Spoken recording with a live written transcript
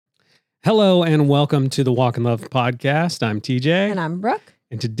Hello and welcome to the Walk in Love podcast. I'm TJ. And I'm Brooke.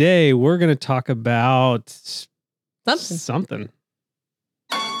 And today we're going to talk about something.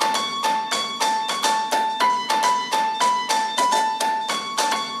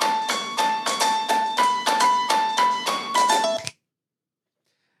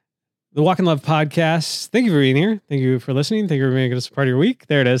 The Walk in Love podcast. Thank you for being here. Thank you for listening. Thank you for making us a part of your week.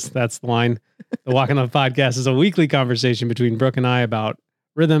 There it is. That's the line. The Walk in Love podcast is a weekly conversation between Brooke and I about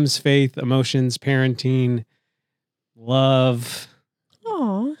rhythms, faith, emotions, parenting, love,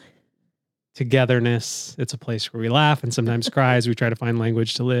 togetherness. It's a place where we laugh and sometimes cry as we try to find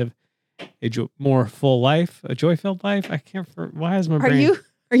language to live a more full life, a joy-filled life. I can't. Why is my brain?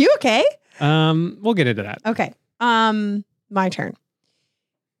 Are you okay? We'll get into that. Okay. My turn.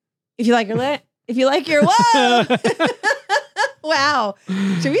 If you like your whoa. Wow.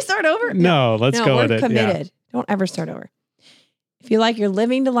 Should we start over? No, let's go with it. We're committed. Yeah. Don't ever start over. If you like your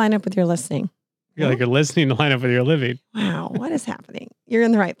living to line up with your listening. You like your listening to line up with your living. Wow. What is happening? You're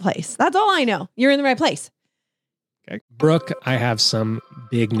in the right place. That's all I know. You're in the right place. Okay. Brooke, I have some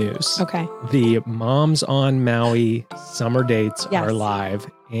big news. Okay. The Moms on Maui summer dates are live,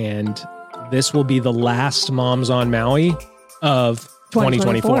 and this will be the last Moms on Maui of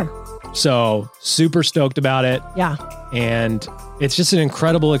 2024. So super stoked about it. Yeah. And it's just an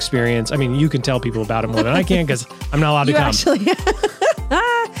incredible experience. I mean, you can tell people about it more than I can because I'm not allowed to come. Actually,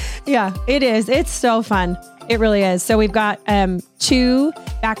 yeah, it is. It's so fun. It really is. So we've got 2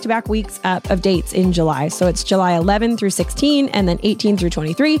 back-to-back weeks up of dates in July. So it's July 11 through 16 and then 18 through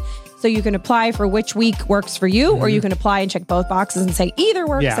 23. So you can apply for which week works for you, or you can apply and check both boxes and say either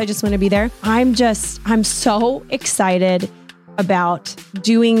works. Yeah. I just want to be there. I'm so excited about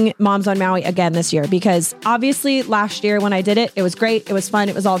doing Moms on Maui again this year, because obviously last year when I did it, it was great. It was fun.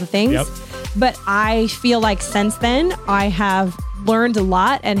 It was all the things. Yep. But I feel like since then I have learned a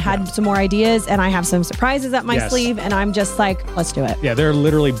lot and had some more ideas, and I have some surprises up my sleeve, and I'm just like, let's do it. Yeah, there are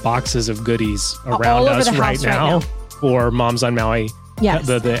literally boxes of goodies around us right now for Moms on Maui. Yes.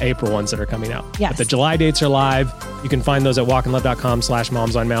 The April ones that are coming out. Yes. But the July dates are live. You can find those at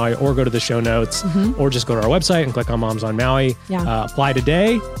walkinlove.com/Moms on Maui, or go to the show notes, or just go to our website and click on Moms on Maui. Yeah. Apply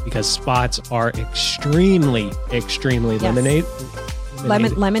today because spots are extremely limited.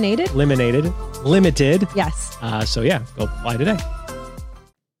 Yes. So yeah, go apply today.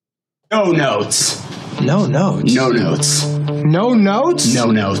 No notes. No notes. No notes. No notes. No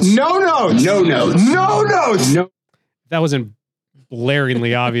notes. No notes. No notes. No notes. No. That wasn't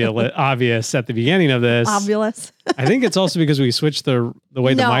blaringly obvious at the beginning of this. Obvious. I think it's also because we switched the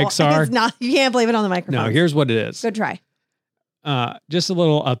way the mics are. It's not. You can't believe it on the microphone. No, here's what it is. Good try. Just a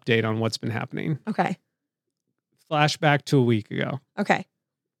little update on what's been happening. Okay. Flashback to a week ago. Okay.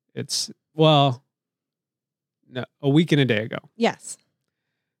 A week and a day ago. Yes.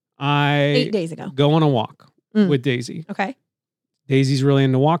 8 days ago. Go on a walk with Daisy. Okay. Daisy's really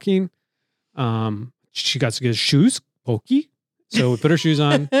into walking. She got some good shoes, pokey. So we put her shoes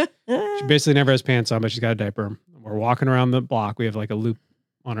on. She basically never has pants on, but she's got a diaper. We're walking around the block. We have like a loop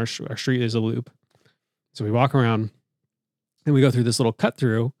on our street is a loop. So we walk around and we go through this little cut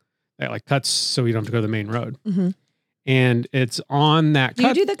through that like cuts so we don't have to go to the main road. Mm-hmm. And it's on that Do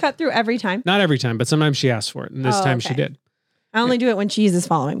you do the cut through every time? Not every time, but sometimes she asks for it. And this time she did. I only do it when Cheese is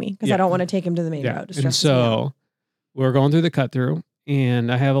following me because I don't want to take him to the main road. And so we're going through the cut through, and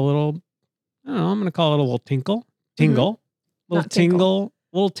I have a little, I don't know, I'm going to call it a little tingle,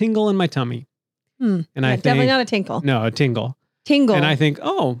 little tingle in my tummy. And I think, definitely not a tinkle. No, a tingle. Tingle. And I think,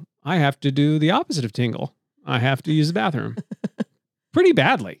 I have to do the opposite of tingle. I have to use the bathroom pretty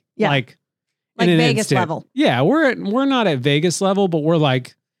badly. Yeah. Like Vegas level. Yeah. We're not at Vegas level, but we're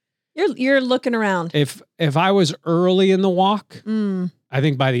like, You're looking around. If I was early in the walk, I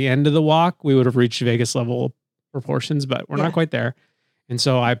think by the end of the walk, we would have reached Vegas level proportions, but we're not quite there. And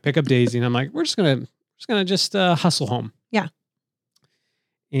so I pick up Daisy and I'm like, we're just gonna hustle home. Yeah.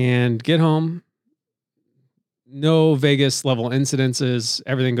 And get home. No Vegas level incidences.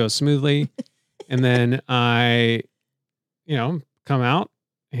 Everything goes smoothly. And then I, come out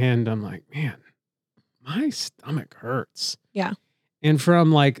and I'm like, man, my stomach hurts. Yeah. And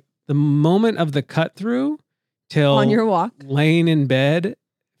from like the moment of the cut through till on your walk, laying in bed,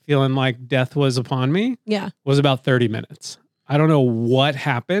 feeling like death was upon me, was about 30 minutes. I don't know what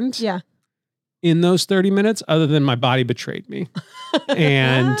happened in those 30 minutes other than my body betrayed me.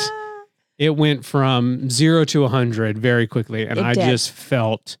 And it went from 0 to 100 very quickly. And I just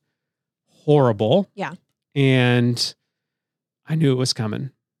felt horrible. Yeah. And I knew it was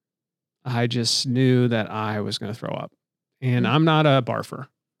coming. I just knew that I was going to throw up. And I'm not a barfer.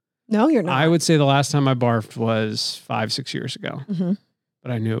 No, you're not. I would say the last time I barfed was 5-6 years ago. Mm-hmm.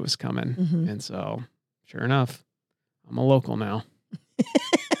 but I knew it was coming. Mhm. And so sure enough, I'm a local now.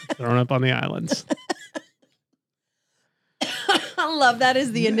 Thrown up on the islands. I love that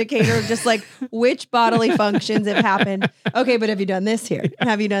as the indicator of just like which bodily functions have happened. Okay, but have you done this here?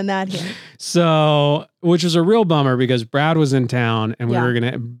 Have you done that here? So, which was a real bummer because Brad was in town and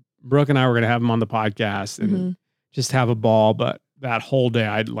Brooke and I were going to have him on the podcast and just have a ball. But that whole day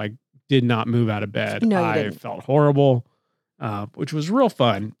I did not move out of bed. No, you I didn't. felt horrible, which was real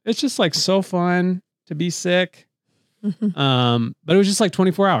fun. It's just like so fun to be sick. But it was just like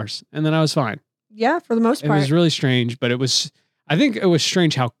 24 hours and then I was fine. Yeah, for the most It part. was really strange, but I think it was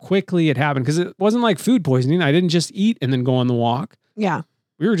strange how quickly it happened because it wasn't like food poisoning. I didn't just eat and then go on the walk. Yeah.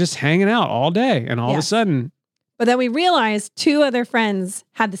 We were just hanging out all day and all of a Yes. sudden, But then we realized 2 other friends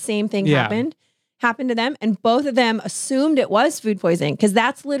had the same thing happened to them. And both of them assumed it was food poisoning because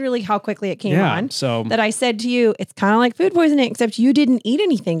that's literally how quickly it came on. So That I said to you, it's kind of like food poisoning, except you didn't eat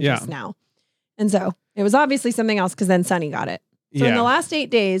anything Yeah. just now. And so it was obviously something else because then Sunny got it. So in the last 8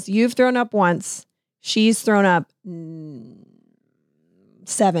 days, you've thrown up once. She's thrown up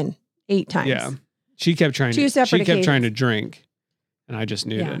 7, 8 times. Yeah. She kept trying Two to separate she kept trying to occasions. drink and I just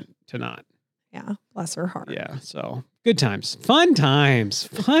knew Yeah. to not. Yeah. Bless her heart. Yeah. So good times. Fun times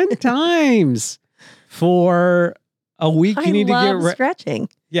for a week. I You need to love get stretching.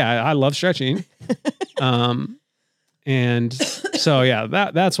 Yeah, I love stretching. And so yeah,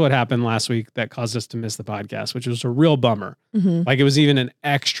 that's what happened last week that caused us to miss the podcast, which was a real bummer. Mhm. Like it was even an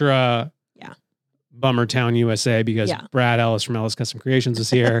extra Yeah. Bummer Town USA because Yeah. Brad Ellis from Ellis Custom Creations was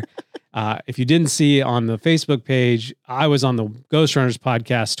here. If you didn't see on the Facebook page, I was on the Ghost Runners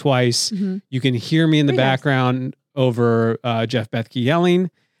podcast twice. Mhm. You can hear me in the 3 times. background over Jeff Bethke yelling.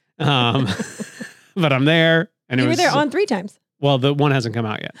 But I'm there. And You it were was there on 3 times. well, the one hasn't come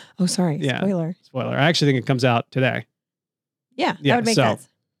out yet. Oh, sorry. Yeah. Spoiler. Spoiler. I actually think it comes out today. Yeah, Yeah, that would make so- sense.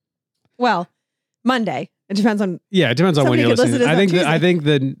 Well, Monday. It depends on. Yeah, it depends on when Somebody you're could listening. listen to I this think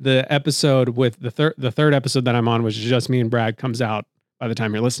on the episode with the third episode that I'm on, which is just me and Brad, comes out by the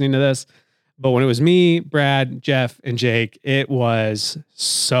time you're listening to this. But when it was me, Brad, Jeff, and Jake, it was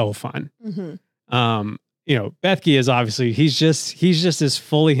so fun. Mhm. Bethke is obviously he's just as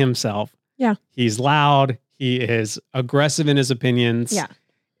fully himself. Yeah. He's loud. He is aggressive in his opinions. Yeah.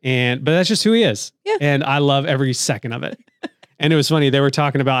 But that's just who he is. Yeah. And I love every second of it. And it was funny. They were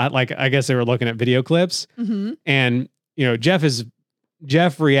talking about I guess they were looking at video clips Mhm. and,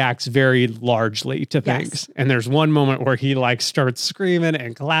 Jeff reacts very largely to Yes. things. And there's one moment where he starts screaming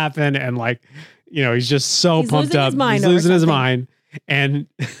and clapping and he's just so He's pumped losing up. his mind He's over losing his something. mind. And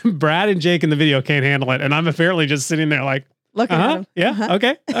Brad and Jake in the video can't handle it. And I'm apparently just sitting there Looking at him. yeah, Uh-huh.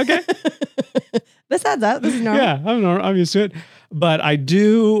 okay. This adds up. This is normal. Yeah, I'm used to it. But I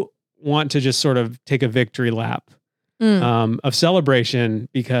do want to just sort of take a victory lap of celebration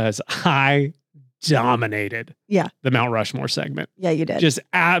because I dominated the Mount Rushmore segment. Yeah, you did. Just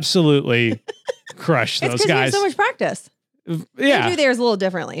absolutely crushed it's those because you have guys. so much practice. They Yeah. do theirs a little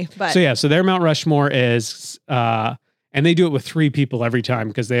differently, but So their Mount Rushmore is, and they do it with 3 people every time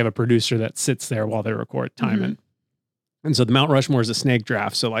because they have a producer that sits there while they record timing. And so the Mount Rushmore is a snake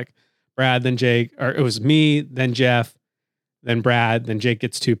draft. So Brad, then Jake, or it was me, then Jeff, then Brad, then Jake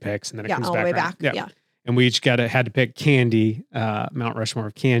gets 2 picks, and then it comes all back the way around. back. Yeah. And we each had to pick Candy, Mount Rushmore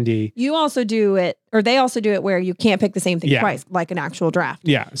of Candy. You also do it, or they also do it where you can't pick the same thing Yeah. twice, like an actual draft.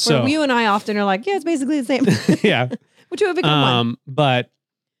 Yeah. So Where you and I often are like, yeah, it's basically the same. yeah. Which would be a good one. But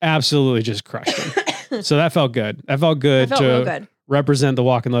absolutely just crushed them. So that felt good. That felt good That felt to real good. represent the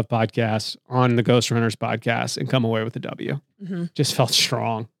Walk and Love podcast on the Ghost Runners podcast and come away with a W. Mhm. Just felt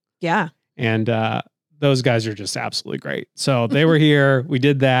strong. Yeah. And those guys are just absolutely great. So they were here. We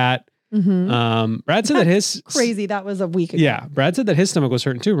did that. Brad said that his Crazy. That was a week ago. Yeah, Brad said that his stomach was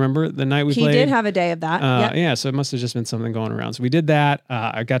hurting too. Remember the night we He played? did have a day of that. Yep. Yeah, so it must have just been something going around. So we did that.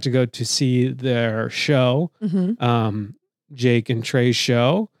 I got to go to see their show, Jake and Trey's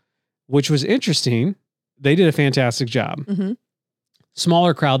show, which was interesting. They did a fantastic job.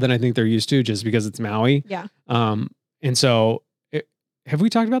 Smaller crowd than I think they're used to, just because it's Maui. Yeah. And so, have we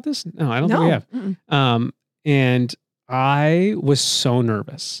talked about this? No, I don't think we have. Mm-mm. And I was so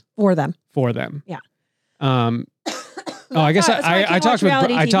nervous For them. for them. Yeah. I guess That's why I can't talked watch with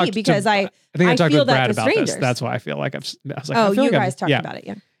reality I TV talked because to, I think I talked feel with that Brad to about this. strangers. That's why I feel like I was like, Oh, I feel you like guys talked yeah. about it.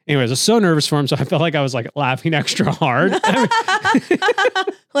 Yeah. Anyways, I was so nervous for him, so I felt like I was laughing extra hard,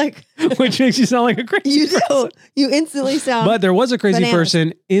 Like which makes you sound like a crazy you person. do. You instantly sound But there was a crazy bananas.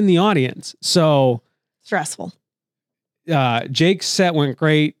 person in the audience. So stressful. Jake's set went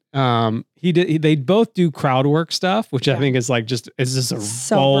great. They both do crowd work stuff, which I think is just a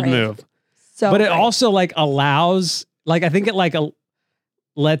So bold brave. move. So But it brave. also allows, I think it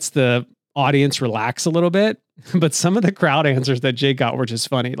lets the audience relax a little bit. But some of the crowd answers that Jake got were just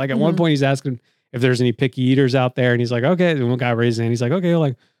funny. Like at one point he's asking if there's any picky eaters out there. And he's like, okay. And one guy raised his hand. He's like, okay,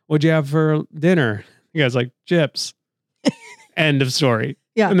 like, what'd you have for dinner? The guy's like, chips. End of story.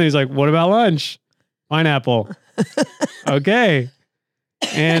 Yeah. And then he's like, what about lunch? Pineapple. Okay.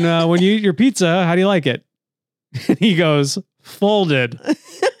 And when you eat your pizza, how do you like it? And he goes, folded.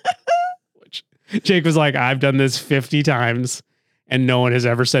 Which Jake was like, I've done this 50 times and no one has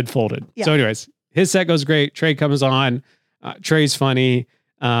ever said folded. Yeah. So anyways, his set goes great. Trey comes on. Trey's funny.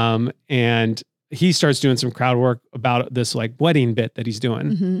 And he starts doing some crowd work about this like wedding bit that he's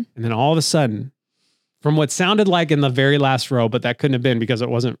doing. Mm-hmm. And then all of a sudden, from what sounded like in the very last row, but that couldn't have been because it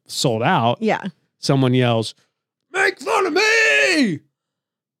wasn't sold out. Yeah. Someone yells, make fun of me!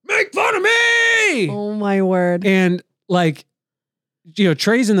 Make fun of me! Oh my word. And like,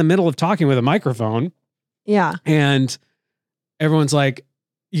 Trey's in the middle of talking with a microphone. Yeah. And everyone's like,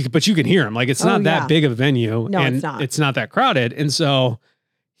 but you can hear him. Like, it's not that big of a venue. No, and it's not. It's not that crowded. And so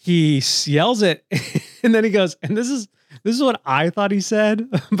he yells it and then he goes, and this is what I thought he said,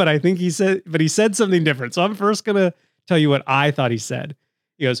 but I think he said something different. So I'm first going to tell you what I thought he said.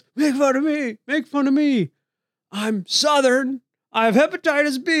 He goes, make fun of me. Make fun of me. I'm Southern. I have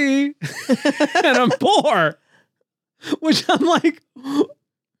hepatitis B and I'm poor, which I'm like, so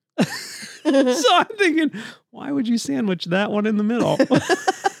I'm thinking, why would you sandwich that one in the middle?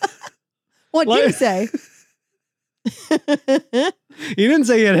 What did you say? He didn't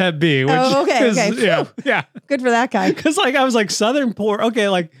say he had Hep B. Which okay. Yeah. Good for that guy. Because like I was like Southern poor. Okay,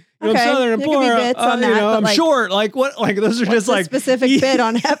 like I'm Okay, Southern and there could poor. be bits on that, but I'm like- short. Like what? Like those are What's just the like specific bit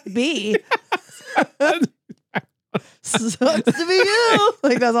on Hep B. Sucks to be you.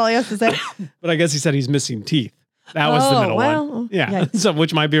 Like that's all he has to say. But I guess he said he's missing teeth. That was the middle one. Yeah. yeah. So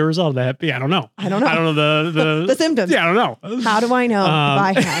which might be a result of the Hep B. I don't know. I don't know. I don't know the The symptoms. Yeah, I don't know. How do I know if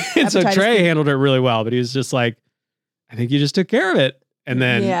I have and so hepatitis Trey B? handled it really well, but he was just like, I think you just took care of it. And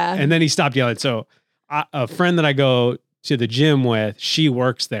then he stopped yelling. So a friend that I go to the gym with, she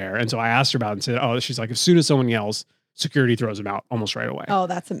works there. And so I asked her about it and said, she's like, as soon as someone yells, security throws him out almost right away. Oh,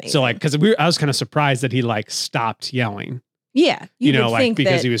 that's amazing. So like, cause I was kind of surprised that he like stopped yelling, yeah, you know, would like think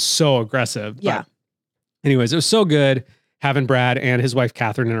because that, he was so aggressive. Yeah. But anyways, it was so good having Brad and his wife,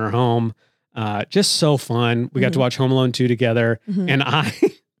 Catherine, in our home. Just so fun. We got to watch Home Alone 2 together. Mhm. And I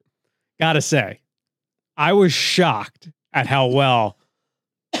gotta say, I was shocked at how well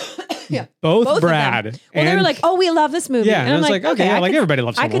Yeah. both Both of Brad them. and they were like, "Oh, we love this movie." yeah, and I was like, okay, yeah, like everybody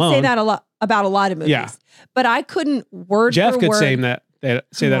loves I Home could Alone. say that a lot about a lot of movies. Yeah. But I couldn't word Jeff for could word. say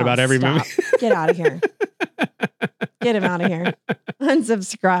that about every Stop. movie. Get out of here. Get him out of here.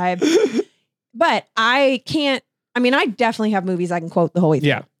 Unsubscribe. But I can't. I mean, I definitely have movies I can quote the whole way through.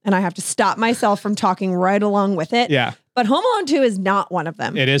 Yeah. And I have to stop myself from talking right along with it. Yeah, But Home Alone 2 is not one of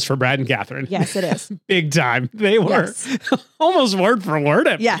them. it is for Brad and Catherine. Yes, it is. Big time. They were Yes. almost word for word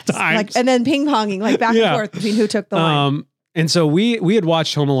at Yes. times. Like, and then ping ponging like back Yeah. and forth between who took the line. And so we had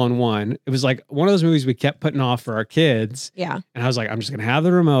watched Home Alone 1. It was like one of those movies we kept putting off for our kids. Yeah. And I was like, I'm just going to have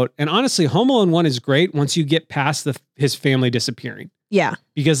the remote. And honestly, Home Alone 1 is great once you get past his family disappearing. Yeah.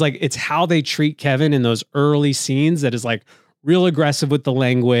 Because like it's how they treat Kevin in those early scenes that is like real aggressive with the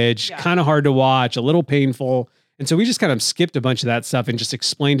language, Yeah. kind of hard to watch, a little painful. And so we just kind of skipped a bunch of that stuff and just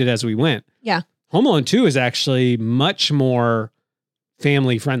explained it as we went. Yeah. Home Alone 2 is actually much more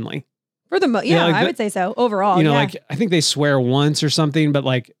family friendly. For the Yeah, like I would say so. Overall. You know, yeah. like I think they swear once or something, but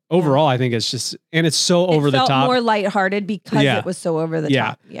like overall, I think it's just, and it's so over it the felt top. more lighthearted because Yeah. it was so over the Yeah.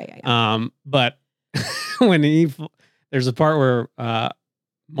 top. Yeah. But when there's a part where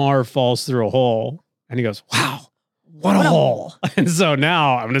Marv falls through a hole and he goes, wow, what a hole. And so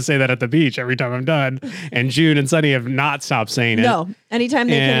now I'm going to say that at the beach every time I'm done. And June and Sunny have not stopped saying it. No. Anytime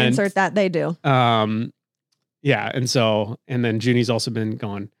they can And- insert that, they do. Yeah. And then Junie's also been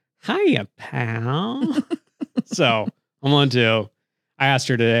going, hiya, pal. So I'm on to, I asked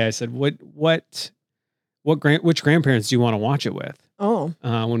her today, I said, which grandparents do you want to watch it with? Oh.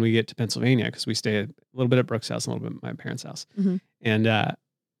 When we get to Pennsylvania, because we stay a little bit at Brooke's house, and a little bit at my parents' house. Mhm. And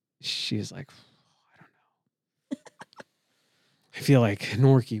she's like, I don't know. I feel like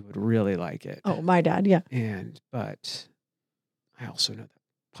Norky would really like it. Oh, my dad. Yeah. But I also know that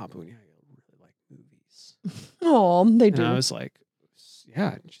Papa and Yaga really like movies. Oh, they And do. I was like,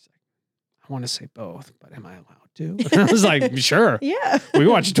 yeah. And she's like, I want to say both, but am I allowed to? And I was like, sure. Yeah. We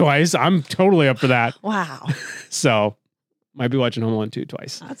watched twice. I'm totally up for that. Wow. So might be watching Home Alone 2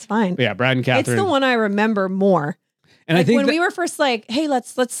 twice. That's fine. But yeah, Brad and Catherine. It's the one I remember more. And Like I think when we were first like, hey,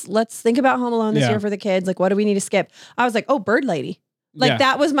 let's think about Home Alone this Yeah. year for the kids. Like, what do we need to skip? I was like, oh, Bird Lady. Like yeah,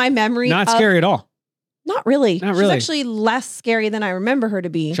 that was my memory. not of, scary at all. Not really. Not She's really. actually less scary than I remember her to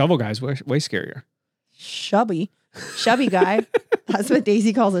be. Shovel guy's way scarier. Chubby guy. That's what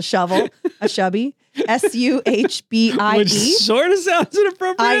Daisy calls a shovel. A shubby. SUHBIE. Which sort of sounds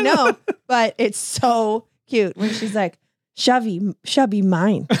inappropriate. I know, but it's so cute when she's like, Shubby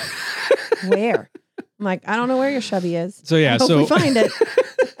mine. Where? I'm like, I don't know where your Shubby is. So yeah, I hope we find it.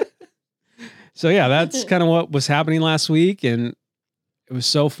 So yeah, that's kind of what was happening last week, and it was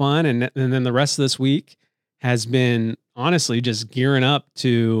so fun. And then the rest of this week has been honestly just gearing up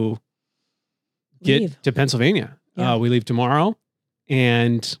to get to Pennsylvania. Yeah. We leave tomorrow,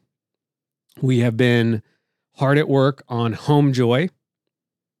 and we have been hard at work on Home Joy,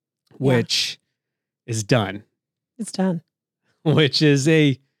 which is done. It's done. Which is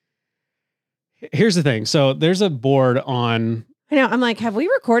here's the thing. So there's a board on. I know. I'm like, have we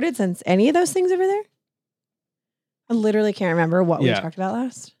recorded since any of those things over there? I literally can't remember what we talked about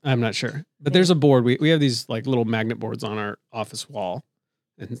last. I'm not sure. But there's a board. We have these like little magnet boards on our office wall.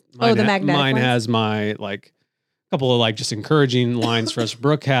 And the magnetic mine ones? has my like couple of like just encouraging lines for us.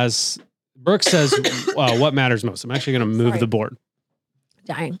 Brooke says, what matters most? I'm actually going to move the board.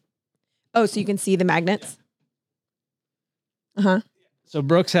 Dying. Oh, so you can see the magnets? Uh-huh. So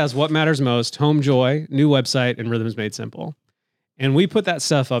Brooks has what matters most, Home Joy, new website, and Rhythms Made Simple. And we put that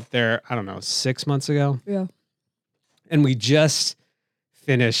stuff up there, I don't know, 6 months ago. Yeah. And we just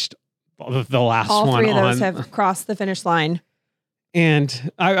finished the last one. All three of those have crossed the finish line.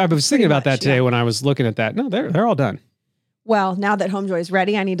 And I was thinking about that today when I was looking at that. No, they're all done. Well, now that Home Joy is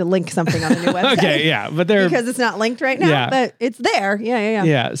ready, I need to link something on the new website. Okay, yeah. But they're because it's not linked right now, but it's there. Yeah.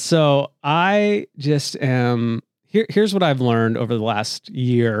 Yeah. So I just am here's what I've learned over the last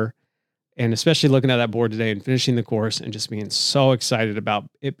year, and especially looking at that board today and finishing the course and just being so excited about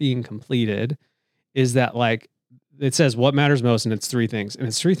it being completed, is that like it says what matters most, and it's 3 things. And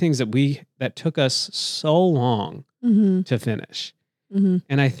it's 3 things that took us so long to finish. Mm-hmm.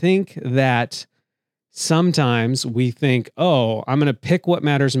 And I think that sometimes we think, oh, I'm going to pick what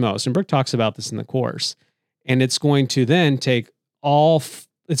matters most. And Brooke talks about this in the course. And it's going to then take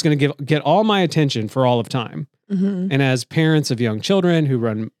it's going to get all my attention for all of time. Mm-hmm. And as parents of young children who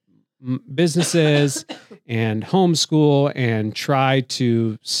run businesses and homeschool and try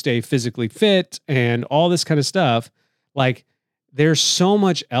to stay physically fit and all this kind of stuff, like there's so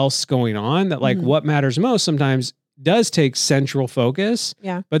much else going on that like what matters most sometimes does take central focus.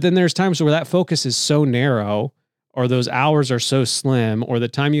 Yeah. But then there's times where that focus is so narrow, or those hours are so slim, or the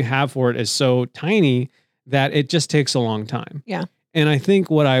time you have for it is so tiny that it just takes a long time. Yeah. And I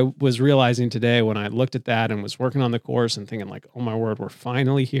think what I was realizing today when I looked at that and was working on the course and thinking like, oh my word, we're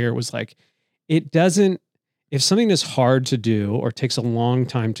finally here, was like, if something is hard to do or takes a long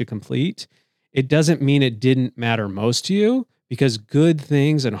time to complete, it doesn't mean it didn't matter most to you, because good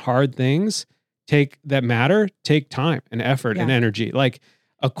things and hard things take time and effort and energy. Like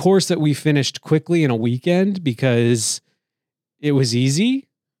a course that we finished quickly in a weekend because it was easy.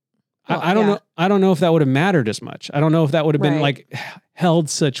 Well, I don't know. I don't know if that would have mattered as much. I don't know if that would have been like held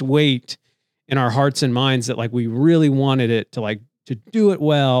such weight in our hearts and minds that like we really wanted it to do it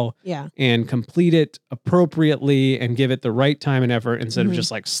well, and complete it appropriately and give it the right time and effort, instead of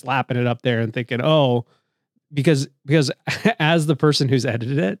just like slapping it up there and thinking, oh, because as the person who's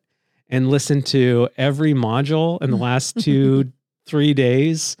edited it and listened to every module in the last 2-3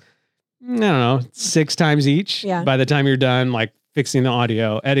 days, I don't know, 6 times each. Yeah. By the time you're done, like fixing the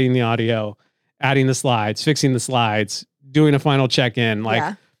audio, editing the audio, adding the slides, fixing the slides, doing a final check-in.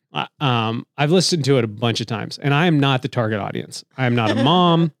 Like, I've listened to it a bunch of times, and I am not the target audience. I am not a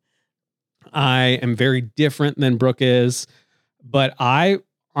mom. I am very different than Brooke is, but I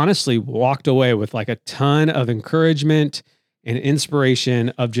honestly walked away with like a ton of encouragement and inspiration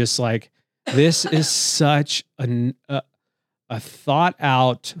of just like, this is such a thought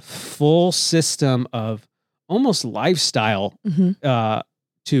out full system of almost lifestyle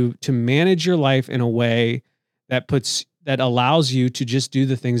to manage your life in a way that allows you to just do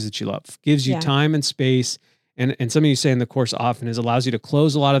the things that you love, gives you time and space. And something you say in the course often is allows you to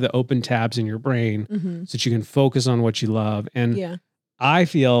close a lot of the open tabs in your brain so that you can focus on what you love. And I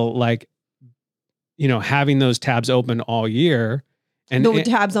feel like, having those tabs open all year, and the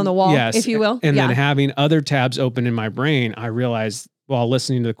tabs on the wall, if you will. And then having other tabs open in my brain, I realized while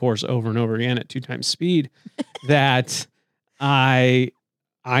listening to the course over and over again at 2 times speed that I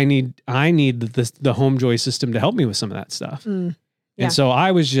need the Home Joy system to help me with some of that stuff. And so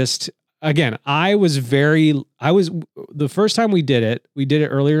I was just, again, the first time we did it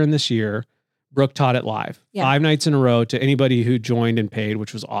earlier in this year. Brooke taught it live 5 nights in a row to anybody who joined and paid,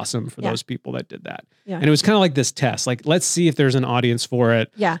 which was awesome for those people that did that. Yeah. And it was kind of like this test, like, let's see if there's an audience for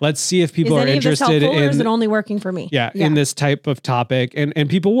it. Yeah. Let's see if people are interested or is it only working for me? In this type of topic. And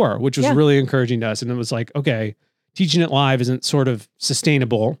people were, which was really encouraging to us. And it was like, okay, teaching it live isn't sort of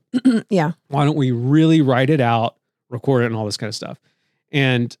sustainable. Yeah. Why don't we really write it out, record it, and all this kind of stuff?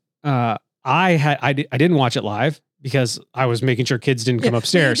 And I didn't watch it live because I was making sure kids didn't come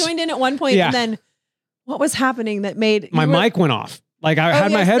upstairs. You joined in at one point, and then what was happening that made my mic went off? Like I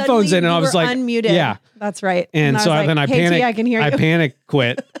had my headphones in, and I was like, unmuted. Yeah, that's right. And so then I panicked. I can hear you. I panic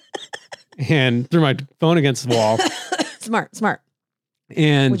quit and threw my phone against the wall. Smart.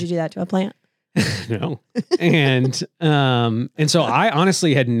 And would you do that to a plant? No. And so I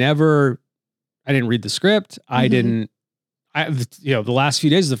honestly had never. I didn't read the script. I didn't. The last few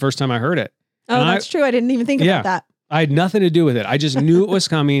days is the first time I heard it. Oh, that's true. I didn't even think about that. I had nothing to do with it. I just knew it was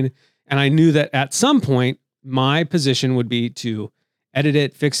coming. And I knew that at some point, my position would be to edit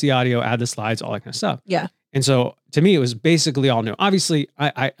it, fix the audio, add the slides, all that kind of stuff. Yeah. And so to me, it was basically all new. Obviously,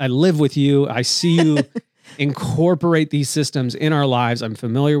 I live with you. I see you incorporate these systems in our lives. I'm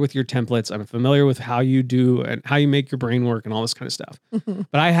familiar with your templates. I'm familiar with how you do and how you make your brain work and all this kind of stuff.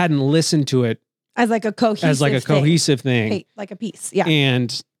 But I hadn't listened to it as like a cohesive thing. Hey, like a piece. Yeah.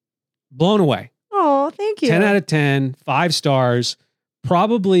 And blown away. Oh, thank you. 10 out of 10, 5 stars.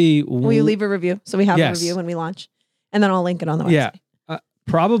 Probably. Will you leave a review? So we have a review when we launch, and then I'll link it on the website. Yeah.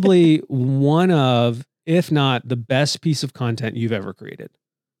 Probably one of, if not the best piece of content you've ever created.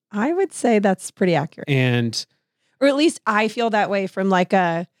 I would say that's pretty accurate. Or at least I feel that way from like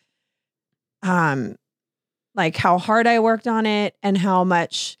how hard I worked on it and how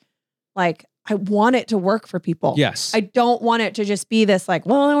much like I want it to work for people. Yes. I don't want it to just be this like,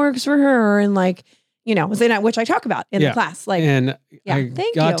 well, it works for her. And like, which I talk about in the class. Like, and I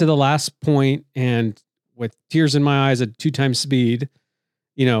got to the last point and with tears in my eyes at 2 times speed,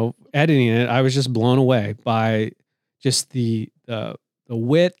 editing it, I was just blown away by just the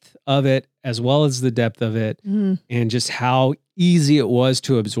width of it as well as the depth of it and just how easy it was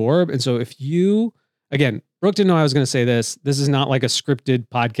to absorb. And so if you, again, Brooke didn't know I was going to say this. This is not like a scripted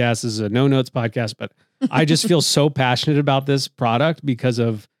podcast. This is a no notes podcast, but I just feel so passionate about this product because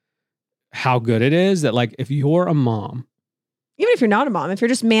of how good it is that like, if you're a mom, even if you're not a mom, if you're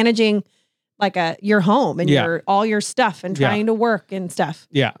just managing like your home and all your stuff and trying to work and stuff.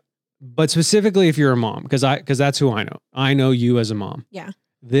 Yeah. But specifically if you're a mom, because that's who I know. I know you as a mom. Yeah.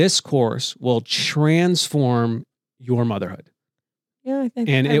 This course will transform your motherhood. Yeah, I think,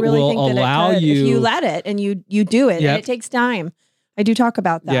 and I it really will think that allow it could, you if you let it and you do it, and it takes time. I do talk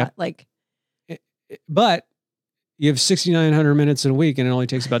about that. Yeah. Like, but you have 6,900 minutes in a week, and it only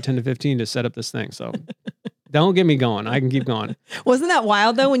takes about 10 to 15 to set up this thing. So don't get me going. I can keep going. Wasn't that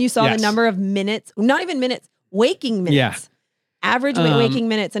wild though when you saw the number of minutes? Not even minutes, waking minutes. Yeah. Average waking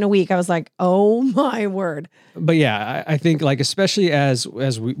minutes in a week. I was like, oh my word. But yeah, I think like, especially as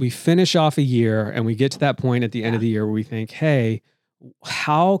we finish off a year and we get to that point at the end of the year where we think, hey,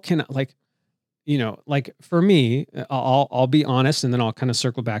 how can like for me, I'll be honest, and then I'll kind of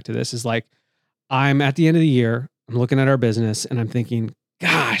circle back to this is like, I'm at the end of the year, I'm looking at our business and I'm thinking,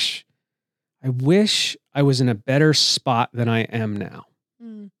 gosh, I wish I was in a better spot than I am now.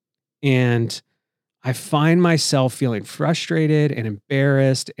 And I find myself feeling frustrated and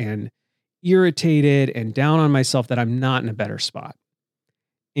embarrassed and irritated and down on myself that I'm not in a better spot.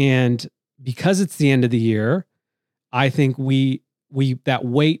 And because it's the end of the year, I think that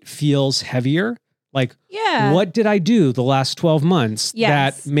weight feels heavier. Like, what did I do the last 12 months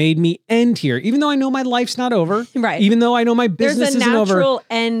that made me end here? Even though I know my life's not over. Right. Even though I know my business isn't over. There's a natural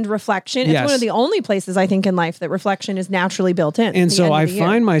end reflection. It's one of the only places I think in life that reflection is naturally built in. And so I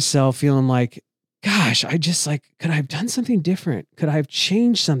find myself feeling like, gosh, I just like, could I have done something different? Could I have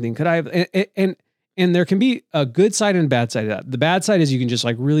changed something? Could I have, and there can be a good side and a bad side of that. The bad side is you can just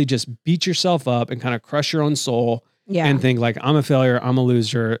like really just beat yourself up and kind of crush your own soul and think like, I'm a failure, I'm a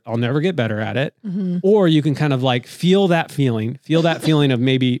loser, I'll never get better at it. Or you can kind of like feel that feeling of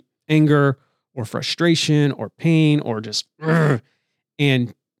maybe anger or frustration or pain or just,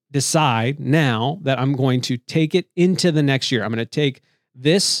 and decide now that I'm going to take it into the next year. I'm going to take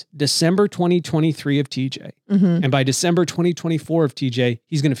this December 2023 of TJ. And by December 2024 of TJ,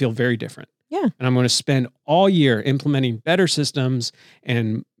 he's going to feel very different. Yeah. And I'm going to spend all year implementing better systems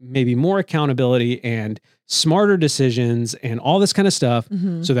and maybe more accountability and smarter decisions and all this kind of stuff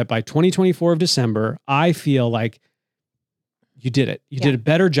so that by 2024 of December, I feel like you did it. You did a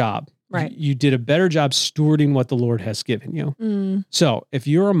better job. Right. You did a better job stewarding what the Lord has given you. So if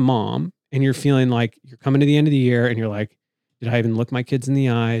you're a mom and you're feeling like you're coming to the end of the year and you're like, Did I even look my kids in the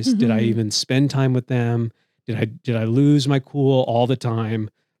eyes? Did I even spend time with them? Did I lose my cool all the time?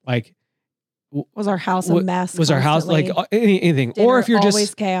 Like, was our house a mess? Was our house like anything? Dinner, or if you're always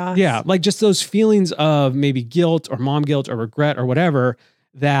just chaos. Yeah, like just those feelings of maybe guilt or mom guilt or regret or whatever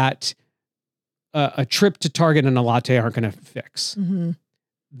that a trip to Target and a latte aren't going to fix.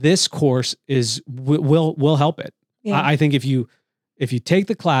 This course will help it. Yeah. I think if you take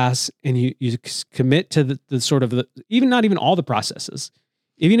the class and you commit to the sort of even not even all the processes,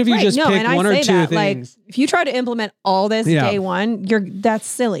 even if you just pick one or two things. Like, if you try to implement all this day one, that's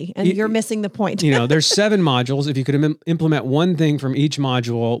silly and you're missing the point. There's 7 modules. If you could implement one thing from each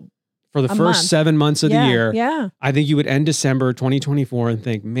module for the first 7 months of the year, I think you would end December 2024 and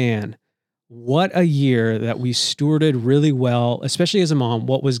think, man, what a year that we stewarded really well, especially as a mom,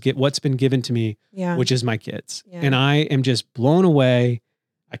 what's been given to me, which is my kids. Yeah. And I am just blown away.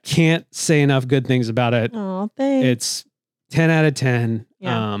 I can't say enough good things about it. Oh, thanks. It's 10 out of 10.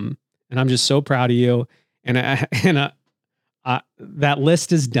 Yeah. And I'm just so proud of you. And that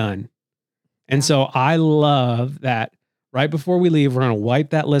list is done. And so I love that right before we leave, we're going to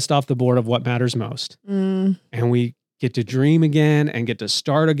wipe that list off the board of what matters most. And we get to dream again and get to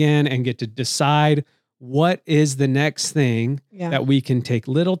start again and get to decide what is the next thing that we can take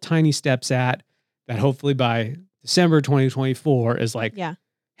little tiny steps at that hopefully by December 2024 is like,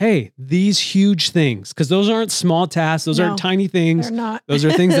 hey, these huge things, because those aren't small tasks. Those aren't tiny things. They're not. Those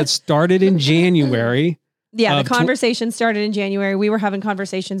are things that started in January. The conversation started in January. We were having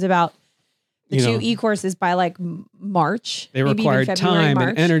conversations about the 2 e-courses by like March. They required time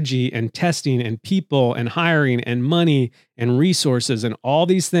and energy and testing and people and hiring and money and resources and all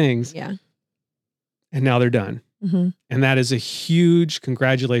these things. Yeah. And now they're done. And that is a huge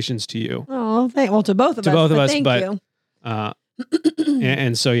congratulations to you. Oh, to both of us. To both of us. Thank you.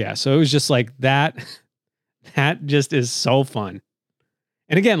 And so it was just like that just is so fun.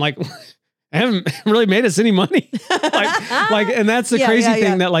 And again, like I haven't really made us any money. And that's the crazy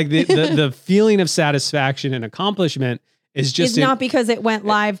thing that like the feeling of satisfaction and accomplishment is just it's not because it went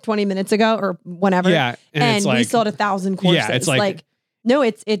live 20 minutes ago or whenever. Yeah. And we sold 1,000 courses. Yeah. It's like no,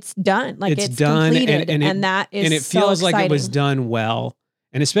 it's done. Like it's done completed, and that is and it so feels exciting. like it was done well.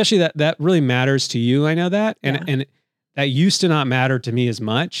 And especially that really matters to you. I know that. And that used to not matter to me as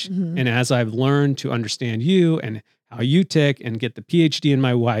much. And as I've learned to understand you and how you tick and get the PhD in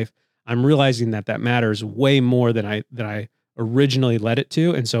my wife, I'm realizing that matters way more than I originally let it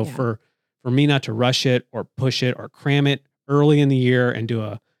to. And so for me not to rush it or push it or cram it early in the year and do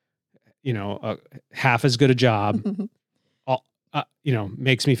a half as good a job,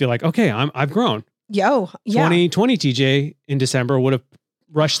 makes me feel like, okay, I've grown. 2020 TJ in December would have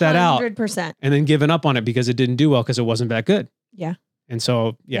rushed that 100%. out and then given up on it because it didn't do well because it wasn't that good. Yeah. And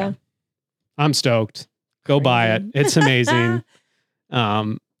so, I'm stoked. Go buy it. It's amazing.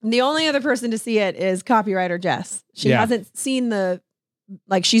 The only other person to see it is copywriter Jess. She hasn't seen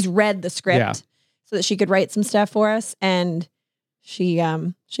she's read the script so that she could write some stuff for us. And she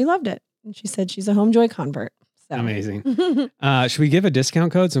loved it. And she said she's a HomeJoy convert. So. Amazing. Should we give a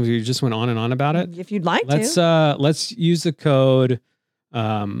discount code since we just went on and on about it? If you'd like to. Let's use the code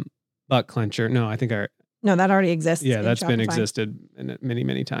butt clencher. No, I think no, that already exists. Yeah, that's been existed many,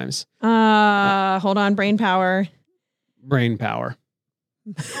 many times. Hold on. Brain power. Brain power.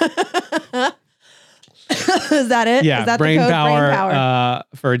 Is that it? Yeah, is that brain the code? power, Brain power.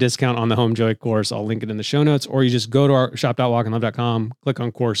 For a discount on the HomeJoy course. I'll link it in the show notes, or you just go to our shop.walkandlove.com, click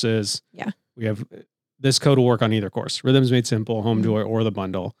on courses. Yeah. We have this code will work on either course, Rhythms Made Simple, HomeJoy, or the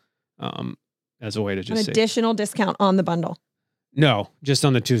bundle, as a way to just an additional discount on the bundle. No, just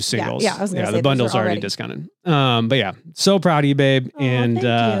on the 2 singles. Yeah, I was gonna say the bundle's already discounted. But yeah, so proud of you, babe. Oh, and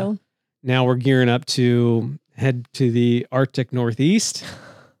thank you. Now we're gearing up to head to the Arctic Northeast.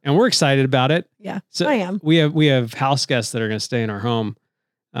 And we're excited about it. Yeah, so I am. We have house guests that are going to stay in our home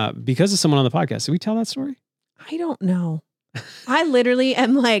because of someone on the podcast. Did we tell that story? I don't know. I literally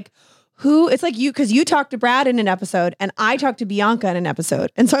am like, who? It's like you, because you talked to Brad in an episode and I talked to Bianca in an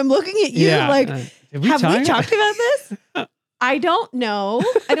episode. And so I'm looking at you like, have we talked about this? I don't know.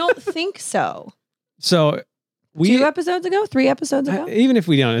 I don't think so. So 2 episodes ago, 3 episodes ago. Even if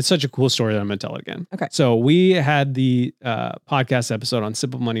we don't, it's such a cool story that I'm going to tell it again. Okay. So we had the podcast episode on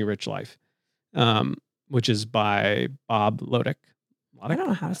Simple Money, Rich Life, which is by Bob Lodick. I don't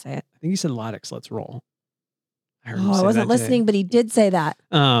know how to say it. I think he said Lodix. Let's roll. I wasn't listening, but he did say that.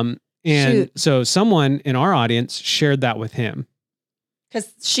 So someone in our audience shared that with him.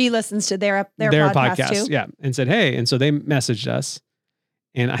 Because she listens to their podcast too. Yeah. And said, hey. And so they messaged us.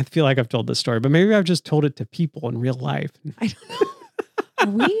 And I feel like I've told this story, but maybe I've just told it to people in real life. I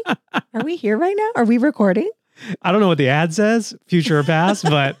don't know. Are we here right now? Are we recording? I don't know what the ad says, future or past,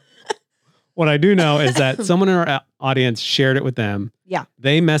 but what I do know is that someone in our audience shared it with them. Yeah.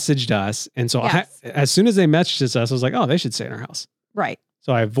 They messaged us. And so Yes. as soon as they messaged us, I was like, oh, they should stay in our house. Right.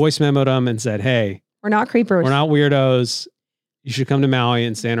 So I voice memoed them and said, hey, We're not creepers. we're not weirdos. You should come to Maui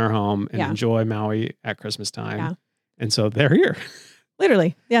and stay in our home and Yeah. enjoy Maui at Christmas time. Yeah. And so they're here.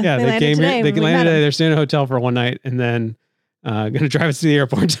 Literally. Yeah. Yeah, they came today here. They when we landed met 'em. today. They're staying in a hotel for one night and then going to drive us to the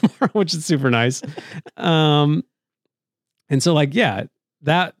airport tomorrow, which is super nice. And so like, yeah,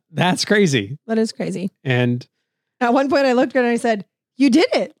 that's crazy. That is crazy. And At one point I looked at her and I said, you did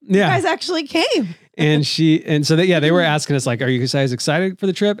it. yeah, You guys actually came. and so they were asking us like, are you guys excited for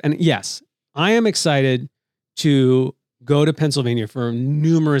the trip? And yes, I am excited to go to Pennsylvania for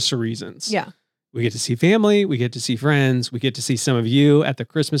numerous reasons. Yeah. We get to see family, we get to see friends, we get to see some of you at the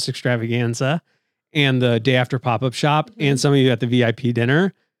Christmas extravaganza and the day after pop-up shop, and some of you at the VIP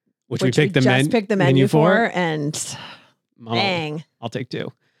dinner, which we picked picked the menu for, and I'll- dang. I'll take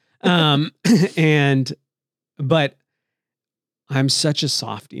two. But I'm such a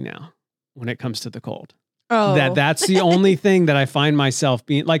softie now when it comes to the cold. Oh. That's the only thing that I find myself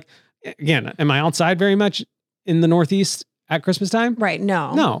being like, again, am I outside very much in the Northeast at Christmas time? Right.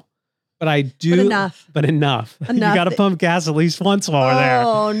 No. No, but I do. But enough. You got to pump gas at least once while we're there.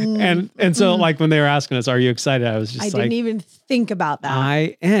 Oh, And so like when they were asking us, are you excited? I was just I like, didn't even think about that.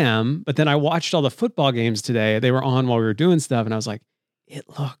 I am. But then I watched all the football games today. They were on while we were doing stuff. And I was like, it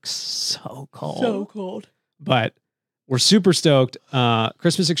looks so cold. cold. But we're super stoked.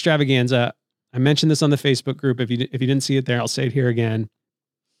 Christmas extravaganza. I mentioned this on the Facebook group. If you didn't see it there, I'll say it here again.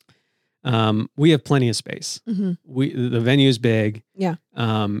 We have plenty of space. Mm-hmm. The venue is big. Yeah.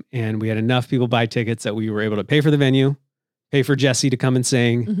 And we had enough people buy tickets that we were able to pay for the venue, pay for Jesse to come and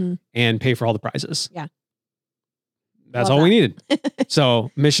sing, Mm-hmm. and pay for all the prizes. Yeah. That's Love all we that. needed.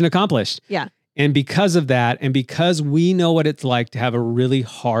 So mission accomplished. Yeah. And because of that, and because we know what it's like to have a really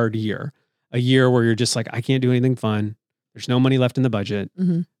hard year, a year where you're just like, I can't do anything fun. There's no money left in the budget.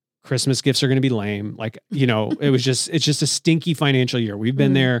 Mm-hmm. Christmas gifts are going to be lame. Like, it's just a stinky financial year. We've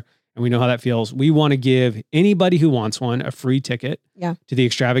been Mhm. there and we know how that feels. We want to give anybody who wants one a free ticket to the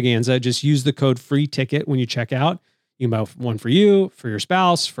extravaganza. Just use the code free ticket when you check out. You can buy one for you, for your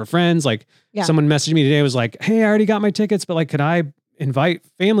spouse, for friends. Like someone messaged me today, was like, hey, I already got my tickets, but like, could I invite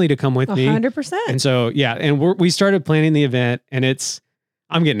family to come with me? 100%. And so, yeah. And we started planning the event and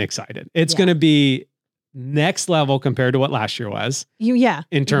I'm getting excited. It's going to be next level compared to what last year was.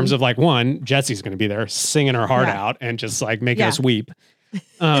 In terms of like, one, Jesse's going to be there singing her heart out and just like making us weep.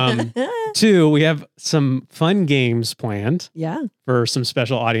 Two, we have some fun games planned for some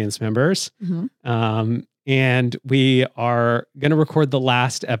special audience members. Mm-hmm. And we are going to record the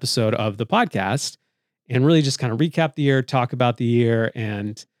last episode of the podcast and really just kind of recap the year, talk about the year.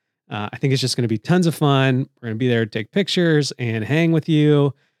 And I think it's just going to be tons of fun. We're going to be there to take pictures and hang with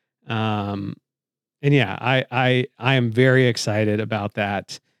you. And yeah, I am very excited about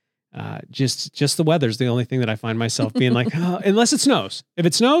that. Just the weather's the only thing that I find myself being like, unless it snows. If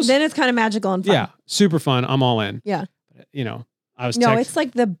it snows, then it's kind of magical and fun. Yeah, super fun. I'm all in. Yeah. I was it's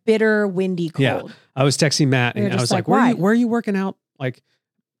like the bitter, windy cold. Yeah, I was texting Matt and I was like, where are you working out? Like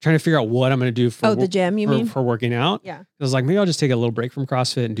trying to figure out what I'm going to do for the gym, you mean? For working out. Yeah. I was like, maybe I'll just take a little break from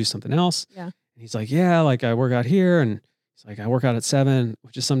CrossFit and do something else. Yeah. And he's like, yeah, like I work out here. And he's like, I work out at 7,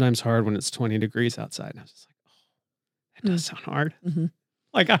 which is sometimes hard when it's 20 degrees outside. And I was just like, oh, that does sound hard. Mm-hmm.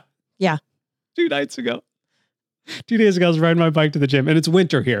 Like, 2 days ago, I was riding my bike to the gym and it's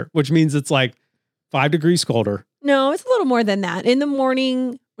winter here, which means it's like 5 degrees colder. No, it's a little more than that. In the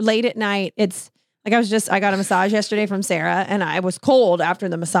morning, late at night, it's like I got a massage yesterday from Sarah and I was cold after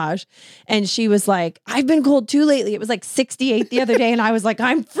the massage. And she was like, I've been cold too lately. It was like 68 the other day. And I was like,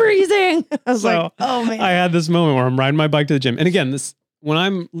 I'm freezing. I was like, oh man. I had this moment where I'm riding my bike to the gym. And again, when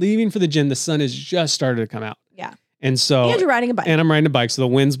I'm leaving for the gym, the sun has just started to come out. Yeah. And so, and you're riding a bike. And I'm riding a bike. So the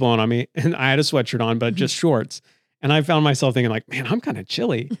wind's blowing on me and I had a sweatshirt on, but just shorts. And I found myself thinking like, man, I'm kind of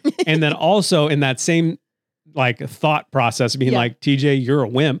chilly. And then also in that same like thought process being like, TJ, you're a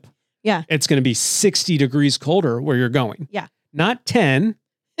wimp. Yeah. It's going to be 60 degrees colder where you're going. Yeah. Not 10,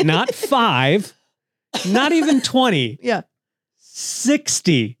 not 5, not even 20. Yeah.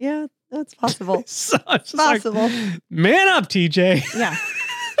 60. Yeah, that's possible. So it's possible. Like, man up, TJ. Yeah.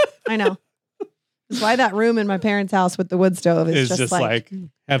 I know. That's why that room in my parents' house with the wood stove is just like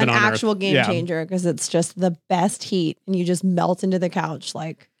heaven an on actual earth. game changer because it's just the best heat and you just melt into the couch.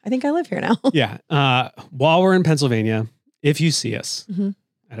 Like, I think I live here now. Yeah. While we're in Pennsylvania, if you see us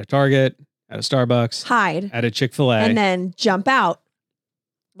at a Target, at a Starbucks, hide at a Chick-fil-A, and then jump out.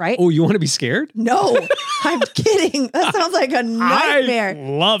 Right? Oh, you want to be scared? No, I'm kidding. That sounds like a nightmare. I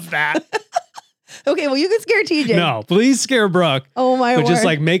love that. Okay, well, you can scare TJ. No, please scare Brooke. Oh my But word. just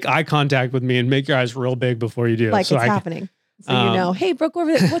like make eye contact with me and make your eyes real big before you do. like so it's happening. So you know, hey, Brooke,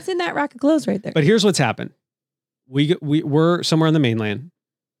 over there, what's in that rack of clothes right there? But here's what's happened. We're somewhere on the mainland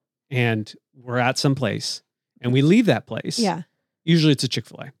and we're at some place and we leave that place. Yeah. Usually it's a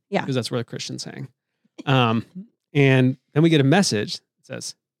Chick-fil-A. Yeah. Because that's where the Christians hang. And then we get a message that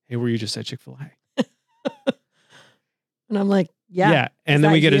says, hey, were you just at Chick-fil-A? And I'm like, yeah. And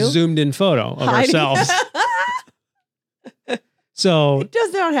then we get a zoomed in photo of ourselves. So it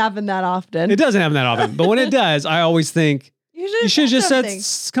does not happen that often. It doesn't happen that often. But when it does, I always think you should have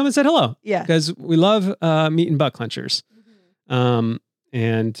just come and said hello. Yeah. Because we love meat and butt clenchers.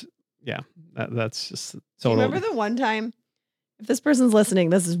 And yeah, that's just total. Remember the one time, if this person's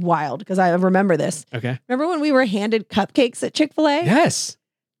listening, this is wild because I remember this. Okay. Remember when we were handed cupcakes at Chick-fil-A? Yes.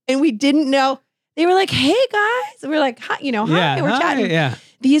 And we didn't know. They were like, hey guys. And we're like, hi, hi. We're chatting. Yeah.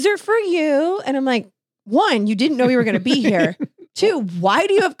 These are for you. And I'm like, one, you didn't know we were going to be here. Two, why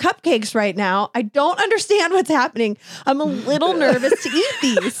do you have cupcakes right now? I don't understand what's happening. I'm a little nervous to eat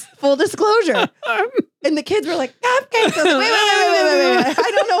these. Full disclosure. And the kids were like, cupcakes. I was like, wait.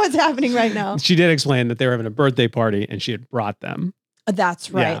 I don't know what's happening right now. She did explain that they were having a birthday party and she had brought them. That's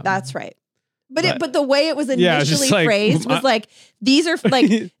right. Yeah. That's right. But the way it was initially like, phrased was like, these are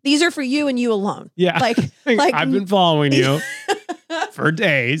for you and you alone. Yeah. Like I've been following you for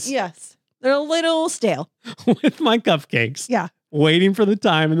days. Yes. They're a little stale. With my cupcakes. Yeah. Waiting for the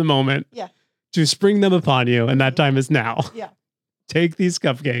time and the moment. Yeah. To spring them upon you. And that time is now. Yeah. Take these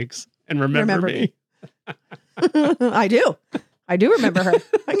cupcakes and remember me. I do remember her.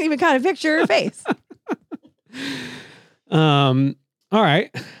 I can even kind of picture her face. All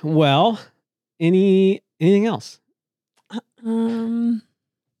right. Well, anything else?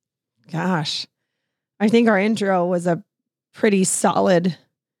 Gosh, I think our intro was a pretty solid.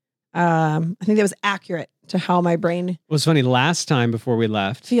 I think that was accurate to how my brain It was funny. Last time before we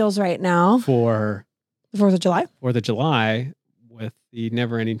left feels right now for the 4th of July. 4th of July with the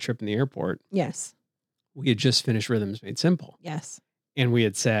never-ending trip in the airport, Yes. we had just finished Rhythms Made Simple. Yes. And we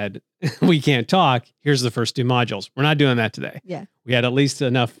had said, we can't talk. Here's the first 2 modules. We're not doing that today. Yeah. We had at least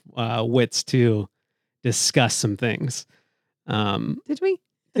enough wits to discuss some things. Did we?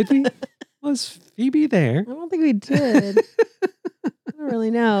 Did we? Was Phoebe there? I don't think we did. I don't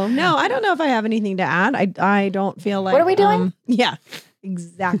really know. No, I don't know if I have anything to add. I don't feel like. What are we doing? Yeah,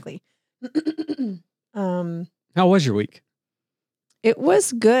 exactly. How was your week? It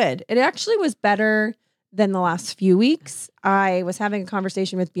was good. It actually was better than the last few weeks. I was having a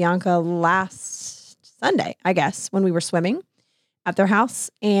conversation with Bianca last Sunday, I guess, when we were swimming at their house.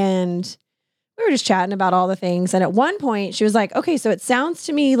 And we were just chatting about all the things. And at one point she was like, okay, so it sounds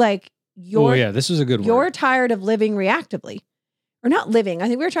to me like this was a good you're word. tired of living reactively. Or not living. I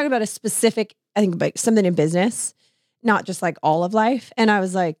think we were talking about a specific, like something in business, not just like all of life. And I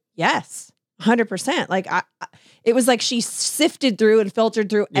was like, yes, 100%. Like it was like she sifted through and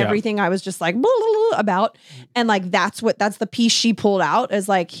filtered through everything I was just like blah, blah, blah, about. And like, that's the piece she pulled out as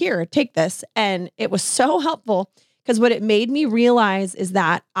like, here, take this. And it was so helpful because what it made me realize is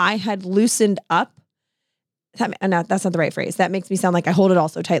that I had loosened up. That's not the right phrase. That makes me sound like I hold it all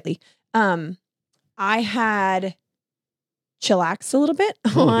so tightly. I had chillaxed a little bit.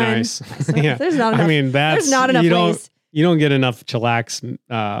 Nice. Yeah. There's not enough. I mean, there's not enough ways. You don't get enough chillax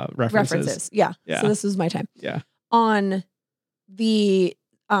references. Yeah. Yeah. So this was my time. Yeah. On the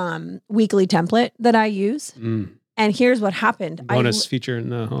weekly template that I use. And here's what happened. Bonus feature in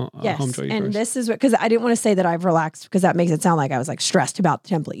the home joy. And this is what, because I didn't want to say that I've relaxed because that makes it sound like I was like stressed about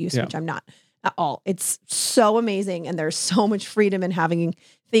the template use, which I'm not at all. It's so amazing. And there's so much freedom in having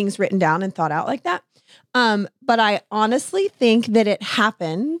things written down and thought out like that. But I honestly think that it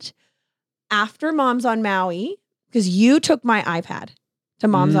happened after Moms on Maui, because you took my iPad to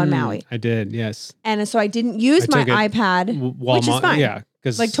Moms on Maui. I did, yes. And so I didn't use my iPad, which is fine. Yeah,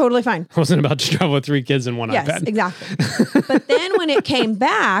 because like totally fine. I wasn't about to travel with 3 kids and one iPad. Yes, exactly. But then when it came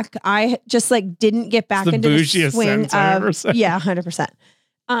back, I just like didn't get back into the swing of 100%.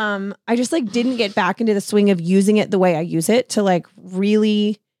 I just like didn't get back into the swing of using it the way I use it to like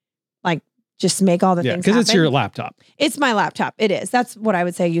really like just make all the things happen. Because it's your laptop. It's my laptop. It is. That's what I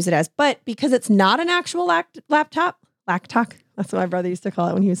would say I use it as. But because it's not an actual laptop, that's what my brother used to call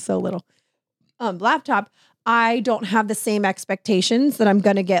it when he was so little. Laptop, I don't have the same expectations that I'm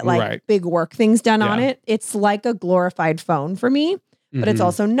going to get like big work things done on it. It's like a glorified phone for me, but it's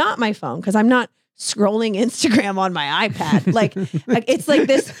also not my phone because I'm not scrolling Instagram on my iPad. Like it's like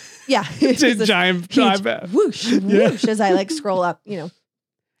this. Yeah. It's a giant iPad. Whoosh as I like scroll up, Yeah.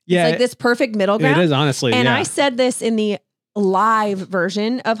 It's like this perfect middle ground. It is, honestly. And I said this in the live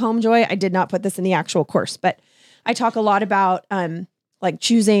version of Home Joy. I did not put this in the actual course, but I talk a lot about like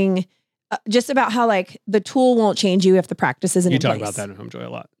choosing just about how like the tool won't change you if the practice isn't in place. You talk about that in Home Joy a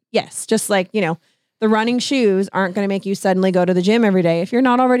lot. Yes. Just like, you know, the running shoes aren't going to make you suddenly go to the gym every day if you're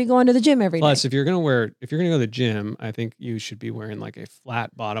not already going to the gym every day. Plus, if you're going to go to the gym, I think you should be wearing like a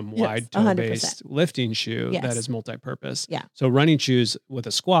flat bottom, wide toe 100%. based lifting shoe Yes. that is multi-purpose. Yeah. So running shoes with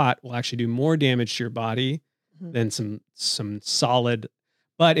a squat will actually do more damage to your body than some solid.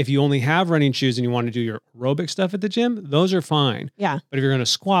 But if you only have running shoes and you want to do your aerobic stuff at the gym, those are fine. Yeah. But if you're going to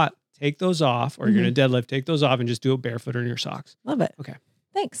squat, take those off, or you're going to deadlift, take those off and just do it barefoot or in your socks. Love it. Okay.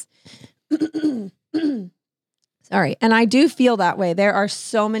 Thanks. Sorry. And I do feel that way. There are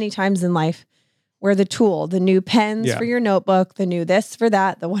so many times in life where the tool, the new pens for your notebook, the new this for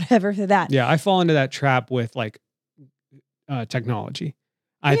that, the whatever for that. Yeah. I fall into that trap with like technology.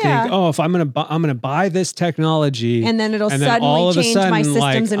 I think, if I'm gonna buy this technology, and then it'll all suddenly of a change sudden, my systems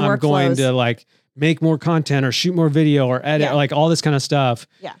like, and I'm workflows. going to like make more content or shoot more video or edit, like all this kind of stuff.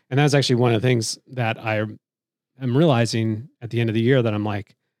 Yeah. And that's actually one of the things that I am realizing at the end of the year, that I'm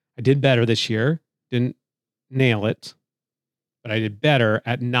like, I did better this year, didn't nail it, but I did better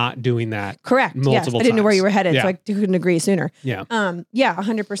at not doing that. Correct. Multiple yes. I didn't know where times. you were headed, Yeah. so I couldn't agree sooner. Yeah. Yeah,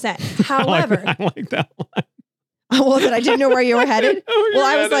 100%. However, I like that one. well, that I didn't know where you were headed. Well,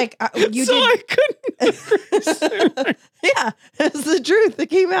 I was like, you so did. I couldn't agree sooner. Yeah, it's the truth that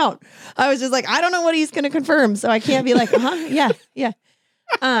came out. I was just like, I don't know what he's going to confirm, so I can't be like, yeah.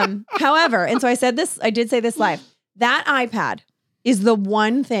 However, and so I did say this live. That iPad is the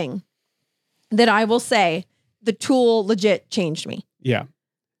one thing that I will say the tool legit changed me. Yeah.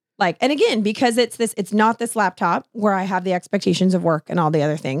 Like, and again, because it's not this laptop where I have the expectations of work and all the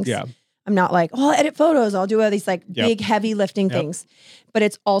other things. Yeah. I'm not like, I'll edit photos. I'll do all these like big, heavy lifting things, but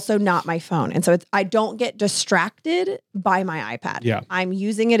it's also not my phone. And so I don't get distracted by my iPad. Yeah. I'm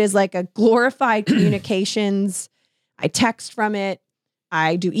using it as like a glorified communications. I text from it.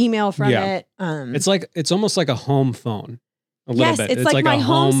 I do email from it. It's almost like a home phone. A little yes, bit. it's like my a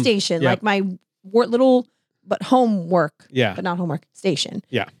home station, like my little, but homework. Yeah. But not homework station.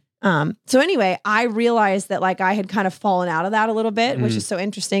 Yeah. So anyway, I realized that like I had kind of fallen out of that a little bit, which is so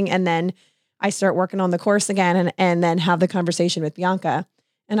interesting. And then I start working on the course again and then have the conversation with Bianca.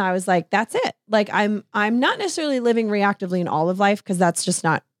 And I was like, that's it. Like I'm not necessarily living reactively in all of life, because that's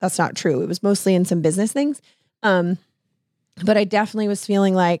not true. It was mostly in some business things. But I definitely was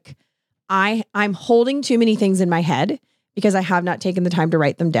feeling like I'm holding too many things in my head because I have not taken the time to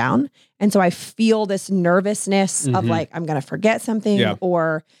write them down. And so I feel this nervousness of like, I'm going to forget something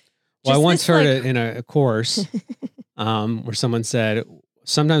or. Well, I once heard it in a course where someone said,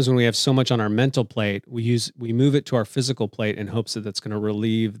 sometimes when we have so much on our mental plate, we move it to our physical plate in hopes that that's going to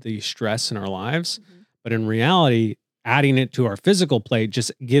relieve the stress in our lives. But in reality, adding it to our physical plate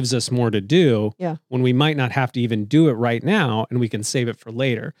just gives us more to do when we might not have to even do it right now, and we can save it for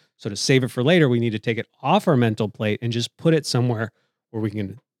later. So to save it for later, we need to take it off our mental plate and just put it somewhere where we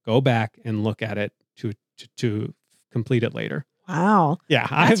can go back and look at it to complete it later. Wow. Yeah.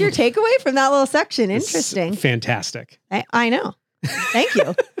 That's your takeaway from that little section. Interesting. Fantastic. I know. Thank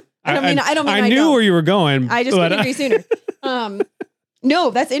you. I knew where you were going. I just couldn't agree sooner.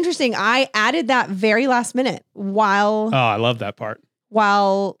 No, that's interesting. I added that very last minute while. Oh, I love that part.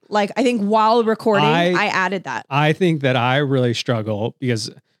 While recording, I added that. I think that I really struggle because,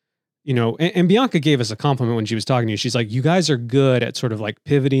 and Bianca gave us a compliment when she was talking to you. She's like, you guys are good at sort of like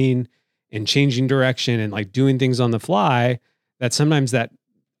pivoting and changing direction and like doing things on the fly. That sometimes that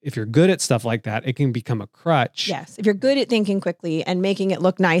if you're good at stuff like that, it can become a crutch. Yes. If you're good at thinking quickly and making it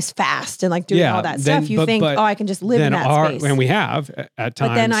look nice, fast, and like doing all that stuff, you think, I can just live in that space. And we have at times.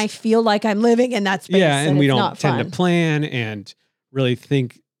 But then I feel like I'm living in that space. Yeah. And we don't tend to plan and really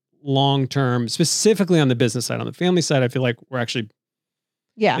think long-term, specifically on the business side. On the family side, I feel like we're actually,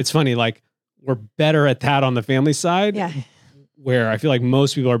 it's funny. Like we're better at that on the family side. Yeah. Where I feel like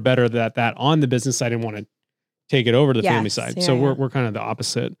most people are better at that on the business side and want to take it over to the family side. Yeah, so we're kind of the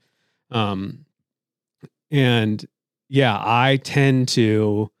opposite. And I tend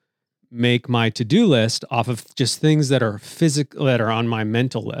to make my to-do list off of just things that are physical, that are on my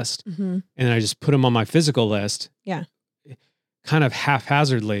mental list. And I just put them on my physical list. Yeah. Kind of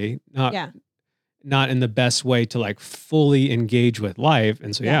haphazardly, not in the best way to like fully engage with life.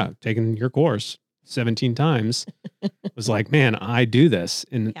 And so, taking your course 17 times was like, man, I do this.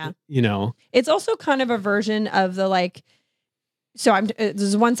 And, it's also kind of a version of the like, so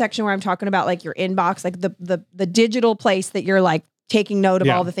there's one section where I'm talking about like your inbox, like the digital place that you're like taking note of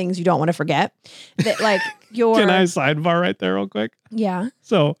all the things you don't want to forget. That like Can I sidebar right there real quick? Yeah.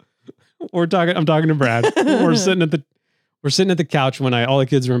 So I'm talking to Brad. we're sitting at the couch when all the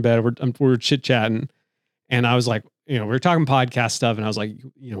kids were in bed. We're chit chatting, and I was like, we were talking podcast stuff, and I was like,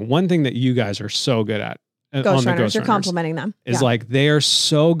 one thing that you guys are so good at Ghost Runners, you're complimenting them. Is like they are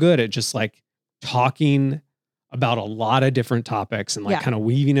so good at just like talking about a lot of different topics and like kind of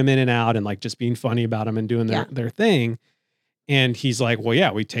weaving them in and out and like just being funny about them and doing their thing. And he's like, well,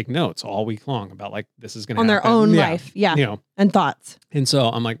 yeah, we take notes all week long about like, this is going to happen. On their own life. Yeah. And thoughts. And so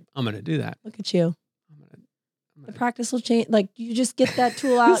I'm like, I'm going to do that. Look at you. The practice will change. Like you just get that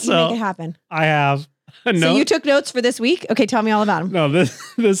tool out, so you make it happen. I have a note. So you took notes for this week? Okay. Tell me all about them. No,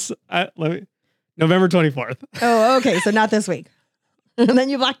 November 24th. Oh, okay. So not this week. And then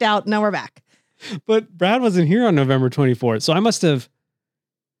you blacked out. Now we're back. But Brad wasn't here on November 24th. So I must have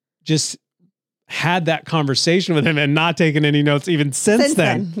just had that conversation with him and not taken any notes even since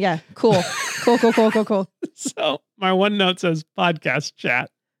then. Yeah. Cool. Cool. So my one note says podcast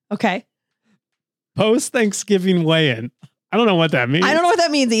chat. Okay. Post Thanksgiving weigh-in. I don't know what that means. I don't know what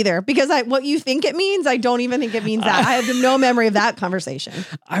that means either, because what you think it means, I don't even think it means that. I have no memory of that conversation.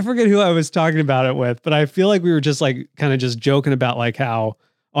 I forget who I was talking about it with, but I feel like we were just like kind of just joking about like how,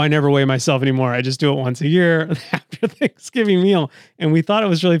 I never weigh myself anymore. I just do it once a year after Thanksgiving meal. And we thought it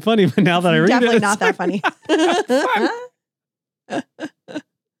was really funny, but now that I read definitely it, not that funny.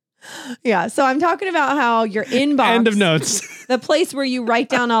 Yeah. So I'm talking about how your inbox, end of notes, the place where you write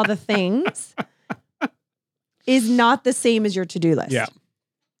down all the things, is not the same as your to-do list. Yeah.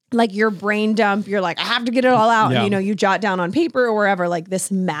 Like your brain dump, you're like, I have to get it all out. Yeah. And you jot down on paper or wherever, like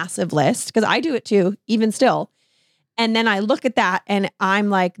this massive list. Because I do it too, even still. And then I look at that and I'm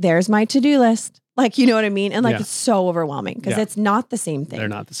like, there's my to-do list. Like, you know what I mean? And like, it's so overwhelming because it's not the same thing. They're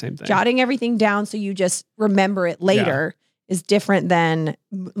not the same thing. Jotting everything down so you just remember it later is different than,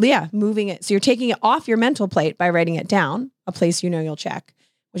 moving it. So you're taking it off your mental plate by writing it down, a place you'll check,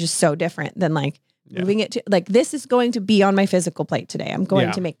 which is so different than like moving it to, like, this is going to be on my physical plate today. I'm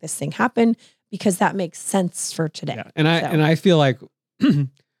going to make this thing happen because that makes sense for today. Yeah. And I feel like,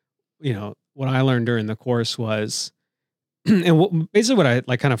 what I learned during the course was, and basically what I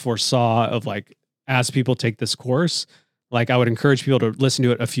like kind of foresaw of like, as people take this course, like I would encourage people to listen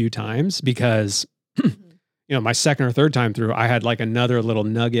to it a few times because, my second or third time through, I had like another little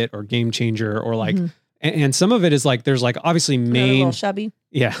nugget or game changer or like, and some of it is like, there's like obviously main, little chubby.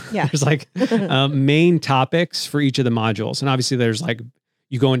 Yeah. There's like main topics for each of the modules. And obviously there's like,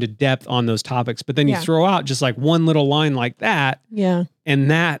 you go into depth on those topics, but then you throw out just like one little line like that. Yeah. And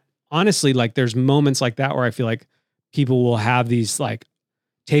that honestly, like there's moments like that where I feel like people will have these like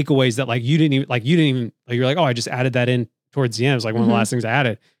takeaways that like you didn't even you're like, oh, I just added that in towards the end. It was like one of the last things I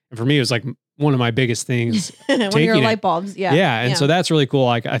added. And for me, it was like one of my biggest things. One of your light bulbs. Yeah. Yeah. And so that's really cool.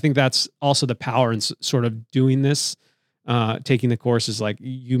 Like, I think that's also the power in sort of doing this, taking the course is like,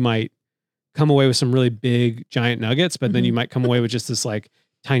 you might come away with some really big giant nuggets, but then you might come away with just this like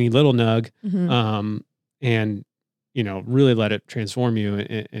tiny little nug, and really let it transform you.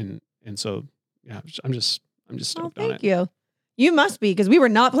 And so, yeah, I'm just stoked on it. Thank you. You must be, because we were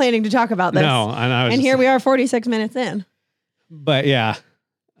not planning to talk about this. No, and here we are 46 minutes in. But yeah.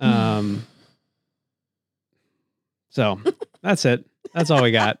 So that's it. That's all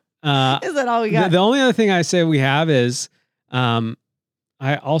we got. Is that all we got? The only other thing I say we have is,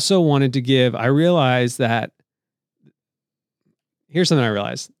 I also wanted to I realized that, here's something I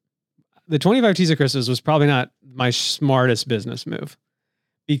realized. The 25 Teas of Christmas was probably not my smartest business move,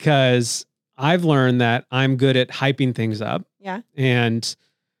 because I've learned that I'm good at hyping things up. Yeah. And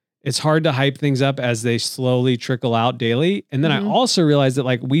it's hard to hype things up as they slowly trickle out daily. And then I also realized that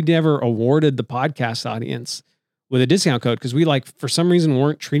like we never awarded the podcast audience with a discount code because we like for some reason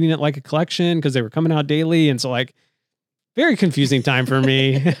weren't treating it like a collection because they were coming out daily. And so like very confusing time for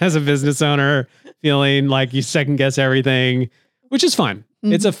me as a business owner, feeling like you second guess everything, which is fun.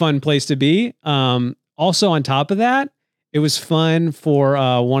 It's a fun place to be. Also on top of that, it was fun for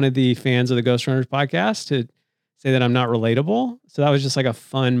one of the fans of the Ghost Runners podcast to say that I'm not relatable. So that was just like a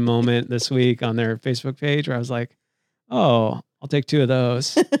fun moment this week on their Facebook page where I was like, oh, I'll take 2 of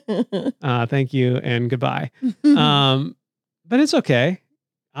those. Thank you and goodbye. But it's okay.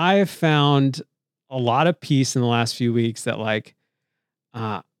 I have found a lot of peace in the last few weeks that like,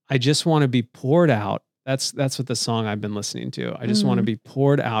 I just want to be poured out. That's what the song I've been listening to. I just want to be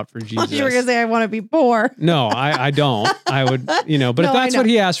poured out for Jesus. You were going to say, I want to be poor. No, I don't. I would, but if that's what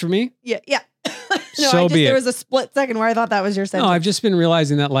he asked for me. Yeah. There was a split second where I thought that was your sentence. No, I've just been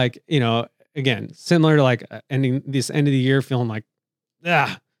realizing that like, again, similar to like ending this end of the year feeling like, could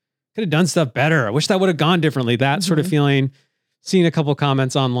have done stuff better. I wish that would have gone differently. That sort of feeling, seeing a couple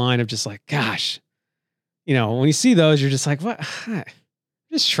comments online of just like, gosh, when you see those, you're just like, what?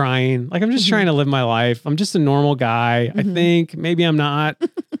 just trying. Like, I'm just trying to live my life. I'm just a normal guy. I think maybe I'm not.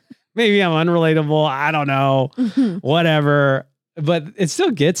 Maybe I'm unrelatable. I don't know. Whatever. But it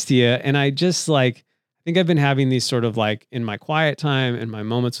still gets to you. And I just like, I think I've been having these sort of like in my quiet time and my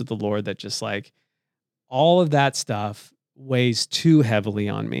moments with the Lord that just like all of that stuff weighs too heavily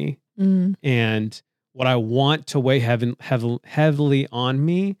on me. And what I want to weigh heavily on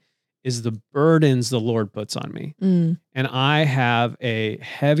me is the burdens the Lord puts on me. And I have a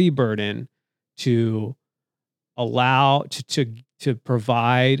heavy burden to allow to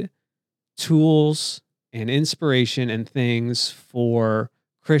provide tools and inspiration and things for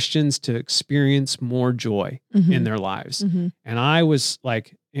Christians to experience more joy in their lives. And I was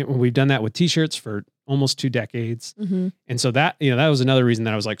like, we've done that with t-shirts for almost 2 decades. And so that, that was another reason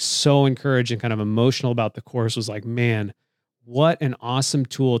that I was like so encouraged and kind of emotional about the course was like, man, what an awesome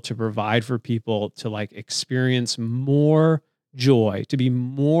tool to provide for people to like experience more joy, to be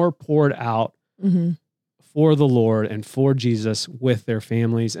more poured out for the Lord and for Jesus with their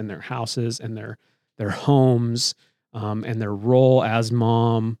families and their houses and their homes, and their role as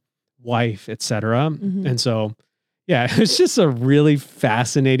mom, wife, etc. And so, yeah, it's just a really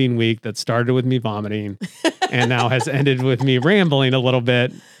fascinating week that started with me vomiting and now has ended with me rambling a little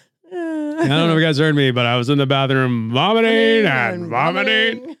bit. I don't know if you guys heard me, but I was in the bathroom vomiting and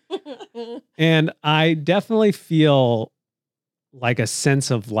vomiting. And I definitely feel like a sense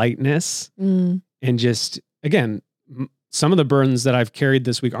of lightness and just, again, some of the burdens that I've carried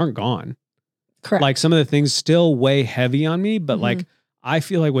this week aren't gone. Correct. Like some of the things still weigh heavy on me, but like, I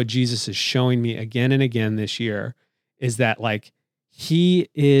feel like what Jesus is showing me again and again this year is that like, he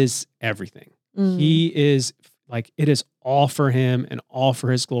is everything. He is like, it is all for him and all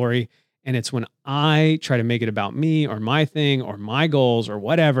for his glory. And it's when I try to make it about me or my thing or my goals or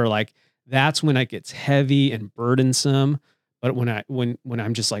whatever, like that's when it gets heavy and burdensome. But when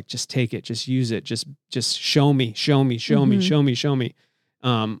I'm just like, just take it, just use it, just show me,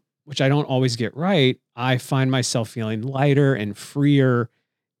 which I don't always get right, I find myself feeling lighter and freer,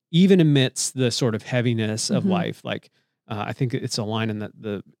 even amidst the sort of heaviness of life. Like, I think it's a line in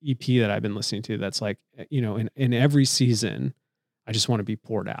the EP that I've been listening to that's like, in every season, I just want to be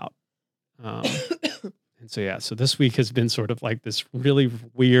poured out. And so, yeah, so this week has been sort of like this really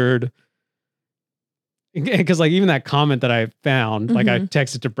weird, because like even that comment that I found, like I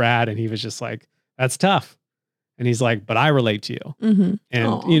texted to Brad and he was just like, that's tough. And he's like, but I relate to you. And,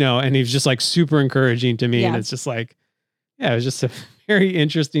 Aww. And he's just like super encouraging to me. Yeah. And it's just like, yeah, it was just a very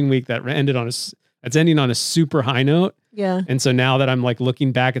interesting week that ended on it's ending on a super high note. Yeah. And so now that I'm like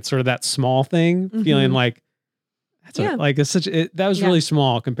looking back at sort of that small thing, feeling like, that's like it's that was really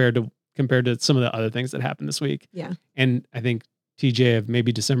small compared to some of the other things that happened this week. Yeah. And I think TJ of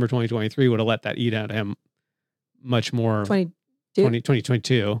maybe December 2023 would have let that eat out of him much more.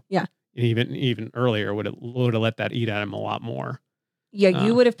 2022. Yeah. And even earlier would have let that eat at him a lot more. Yeah.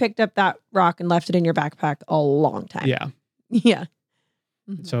 You would have picked up that rock and left it in your backpack a long time. Yeah. Yeah.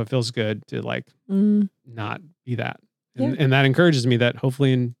 So it feels good to like not be that. And that encourages me that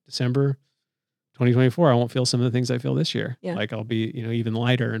hopefully in December 2024, I won't feel some of the things I feel this year. Yeah. Like I'll be, even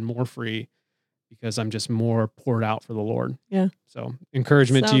lighter and more free because I'm just more poured out for the Lord. Yeah. So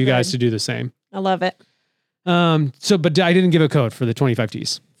encouragement So to you guys good. to do the same. I love it. But I didn't give a code for the 25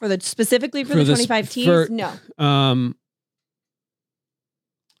 T's. Specifically for the 25 T's? No.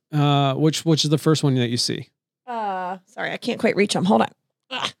 Which is the first one that you see? Sorry, I can't quite reach them. Hold on.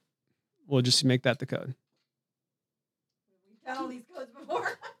 Ugh. We'll just make that the code. We've done all these codes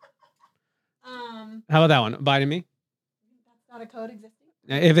before. How about that one? Abide in me. That's not a code existing.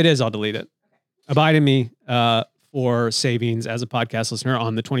 If it is, I'll delete it. Okay. Abide in me for savings as a podcast listener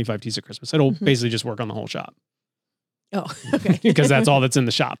on the 25 T's of Christmas. It'll basically just work on the whole shop. Oh, okay. Because that's all that's in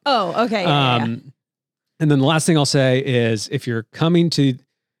the shop. Oh, okay. Yeah. And then the last thing I'll say is if you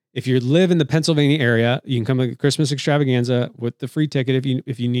live in the Pennsylvania area, you can come to the Christmas extravaganza with the free ticket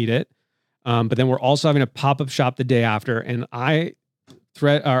if you need it. But then we're also having a pop-up shop the day after. And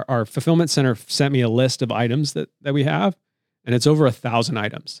our fulfillment center sent me a list of items that we have, and it's over 1,000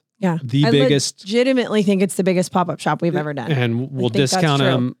 items. Yeah. The I biggest. Legitimately think it's the biggest pop-up shop we've ever done. And we'll discount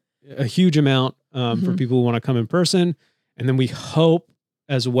them a huge amount for people who want to come in person. And then we hope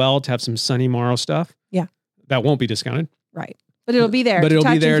as well to have some Sunny Morrow stuff. Yeah. That won't be discounted. Right. But it'll be there. But it'll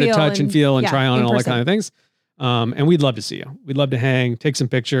be there to touch and feel and try on and all that person. kind of things. And we'd love to see you. We'd love to hang, take some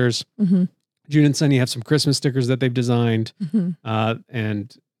pictures. June and Sunny have some Christmas stickers that they've designed.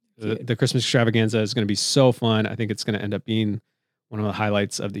 And the Christmas extravaganza is going to be so fun. I think it's going to end up being one of the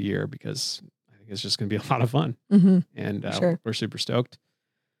highlights of the year because I think it's just going to be a lot of fun. And we're super stoked.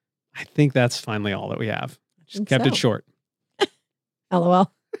 I think that's finally all that we have. Just kept it short.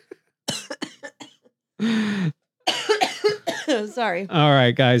 LOL. Sorry. All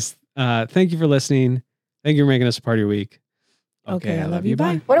right, guys. Thank you for listening. Thank you for making us a part of your week. Okay, I love you.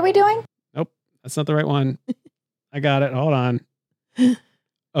 Bye. What are we doing? Nope, that's not the right one. I got it. Hold on.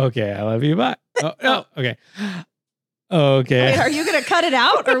 Okay, I love you. Bye. Oh, no. Okay. Okay. Wait, are you going to cut it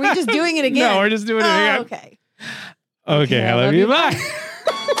out or are we just doing it again? No, we're just doing it again. Okay. Okay, I love you. Bye.